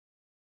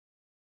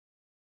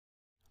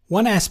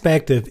One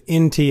aspect of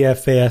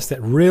NTFS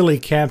that really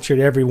captured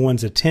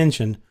everyone's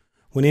attention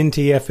when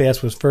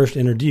NTFS was first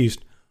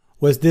introduced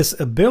was this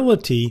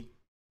ability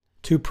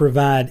to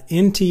provide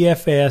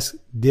NTFS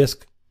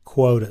disk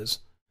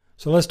quotas.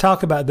 So let's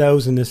talk about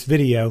those in this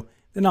video,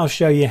 then I'll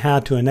show you how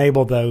to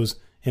enable those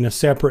in a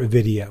separate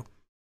video.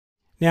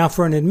 Now,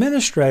 for an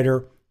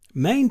administrator,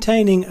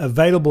 maintaining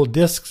available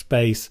disk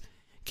space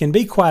can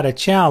be quite a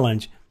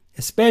challenge,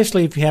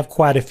 especially if you have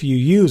quite a few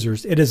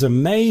users. It is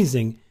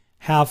amazing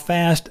how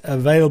fast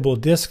available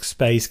disk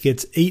space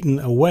gets eaten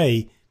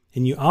away,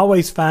 and you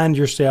always find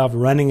yourself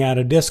running out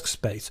of disk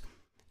space.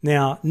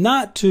 Now,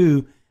 not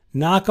to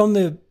knock on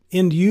the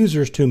end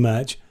users too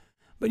much,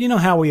 but you know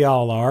how we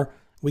all are.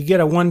 We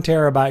get a 1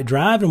 terabyte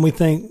drive and we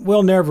think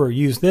we'll never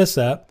use this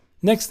up.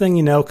 Next thing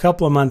you know, a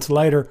couple of months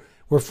later,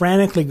 we're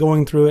frantically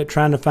going through it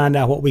trying to find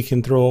out what we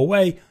can throw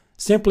away,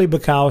 simply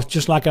because,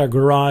 just like our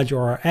garage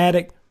or our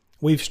attic,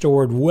 we've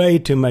stored way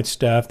too much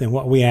stuff than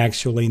what we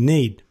actually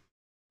need.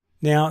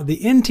 Now, the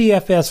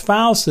NTFS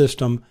file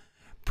system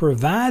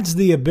provides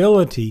the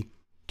ability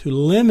to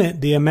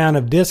limit the amount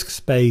of disk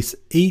space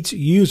each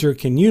user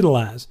can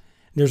utilize.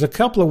 There's a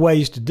couple of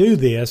ways to do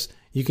this.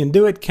 You can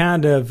do it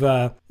kind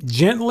of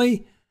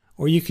gently,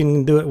 or you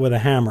can do it with a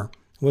hammer.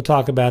 We'll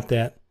talk about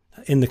that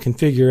in the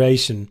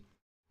configuration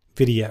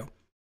video.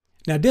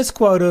 Now, disk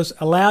quotas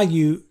allow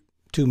you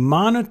to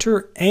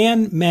monitor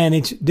and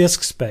manage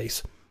disk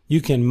space.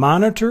 You can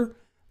monitor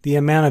the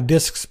amount of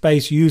disk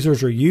space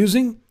users are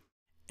using,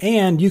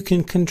 and you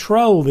can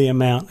control the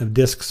amount of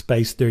disk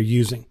space they're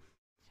using.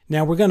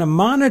 Now, we're going to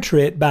monitor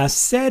it by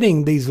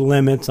setting these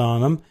limits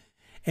on them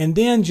and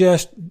then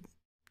just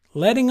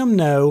letting them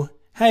know,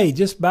 hey,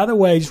 just by the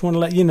way, just want to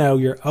let you know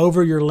you're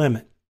over your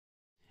limit.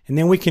 And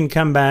then we can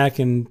come back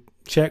and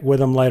check with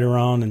them later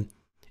on and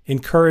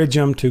encourage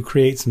them to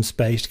create some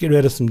space, to get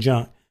rid of some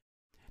junk.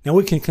 Now,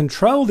 we can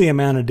control the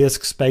amount of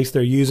disk space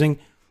they're using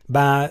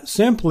by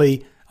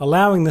simply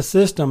allowing the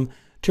system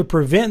to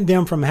prevent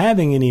them from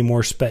having any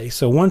more space.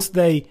 So once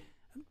they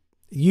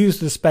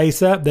use the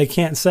space up, they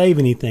can't save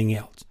anything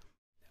else.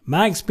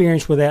 My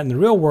experience with that in the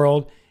real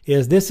world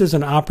is this is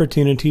an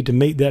opportunity to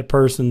meet that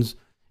person's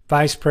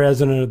vice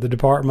president of the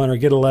department or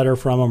get a letter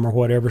from them or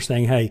whatever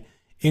saying, hey,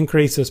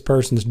 increase this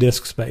person's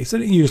disk space.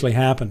 And it usually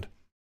happened.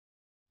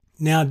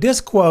 Now,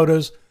 disk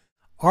quotas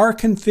are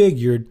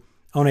configured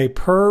on a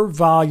per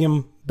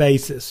volume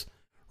basis.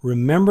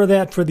 Remember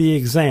that for the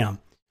exam.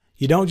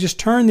 You don't just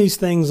turn these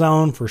things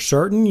on for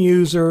certain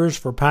users,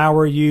 for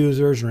power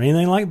users, or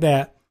anything like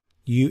that.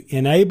 You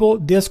enable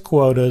disk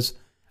quotas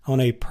on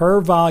a per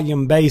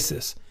volume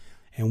basis.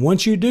 And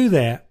once you do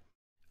that,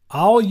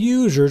 all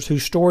users who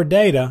store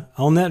data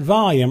on that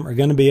volume are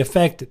going to be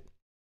affected.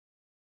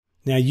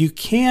 Now, you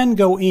can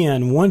go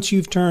in, once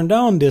you've turned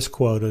on disk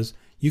quotas,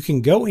 you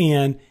can go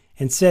in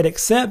and set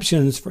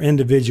exceptions for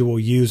individual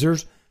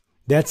users.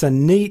 That's a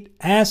neat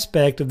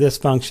aspect of this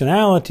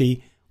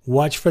functionality.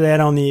 Watch for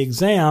that on the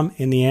exam,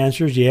 and the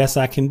answer is yes,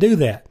 I can do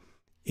that.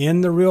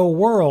 In the real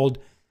world,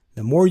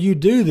 the more you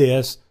do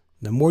this,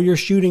 the more you're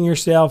shooting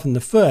yourself in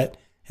the foot,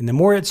 and the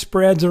more it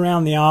spreads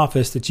around the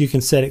office that you can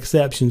set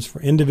exceptions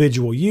for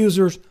individual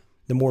users,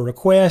 the more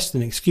requests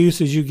and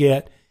excuses you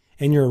get,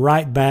 and you're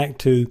right back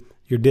to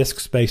your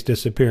disk space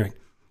disappearing.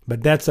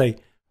 But that's a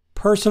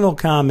personal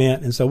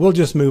comment, and so we'll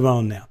just move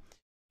on now.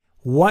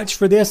 Watch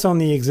for this on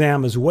the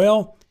exam as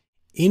well.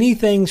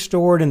 Anything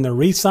stored in the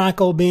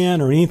recycle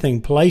bin or anything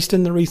placed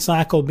in the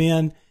recycle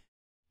bin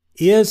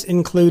is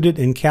included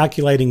in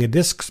calculating a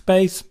disk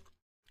space.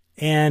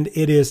 And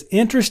it is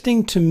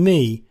interesting to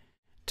me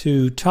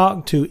to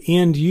talk to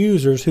end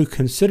users who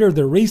consider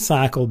the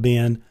recycle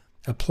bin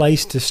a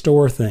place to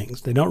store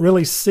things. They don't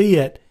really see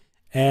it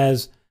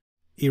as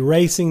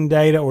erasing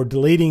data or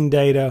deleting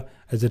data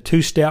as a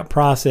two-step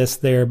process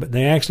there, but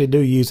they actually do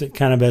use it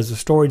kind of as a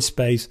storage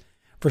space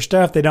for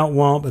stuff they don't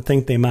want but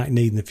think they might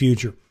need in the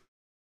future.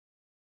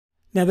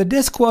 Now, the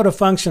disk quota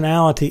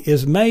functionality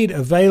is made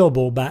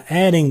available by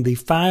adding the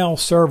file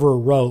server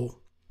role.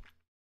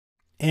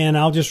 And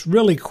I'll just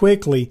really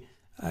quickly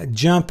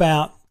jump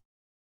out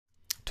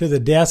to the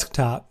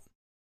desktop.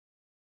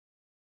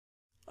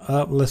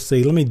 Let's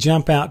see, let me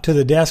jump out to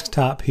the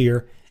desktop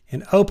here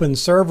and open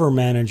Server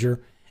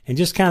Manager and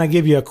just kind of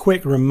give you a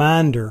quick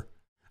reminder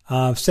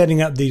of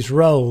setting up these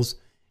roles.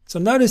 So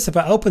notice if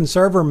I open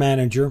Server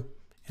Manager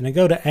and I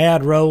go to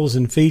Add Roles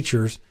and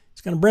Features,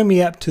 it's going to bring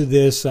me up to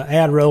this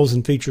Add Roles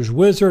and Features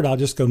wizard. I'll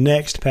just go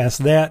next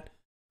past that.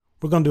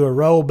 We're going to do a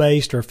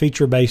role-based or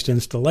feature-based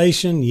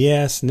installation.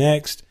 Yes,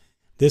 next.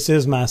 This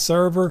is my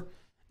server.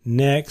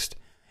 Next.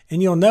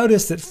 And you'll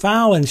notice that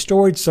File and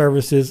Storage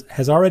Services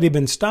has already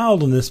been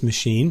installed on this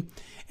machine.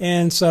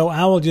 And so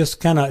I will just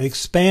kind of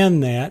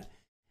expand that.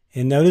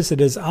 And notice it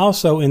has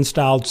also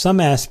installed some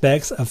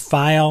aspects of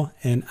File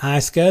and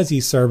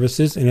iSCSI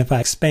services. And if I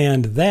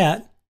expand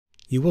that,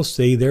 you will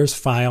see there's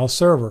File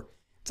Server.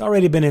 It's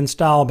already been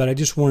installed, but I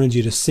just wanted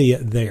you to see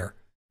it there.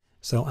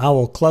 So I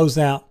will close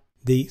out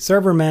the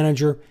Server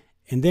Manager,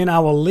 and then I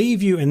will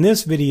leave you in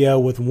this video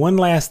with one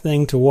last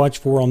thing to watch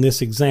for on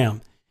this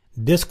exam.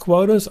 Disk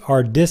quotas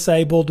are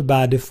disabled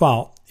by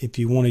default. If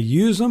you want to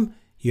use them,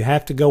 you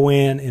have to go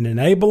in and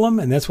enable them,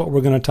 and that's what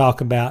we're going to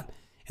talk about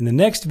in the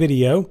next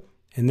video,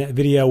 and that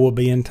video will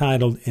be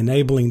entitled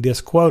Enabling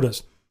Disk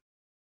Quotas.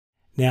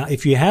 Now,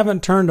 if you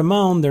haven't turned them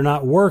on, they're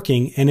not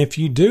working, and if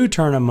you do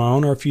turn them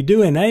on, or if you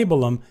do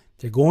enable them,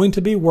 they're going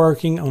to be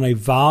working on a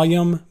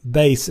volume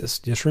basis.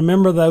 Just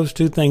remember those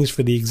two things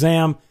for the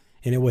exam,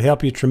 and it will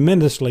help you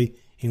tremendously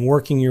in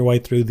working your way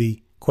through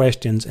the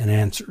questions and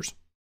answers.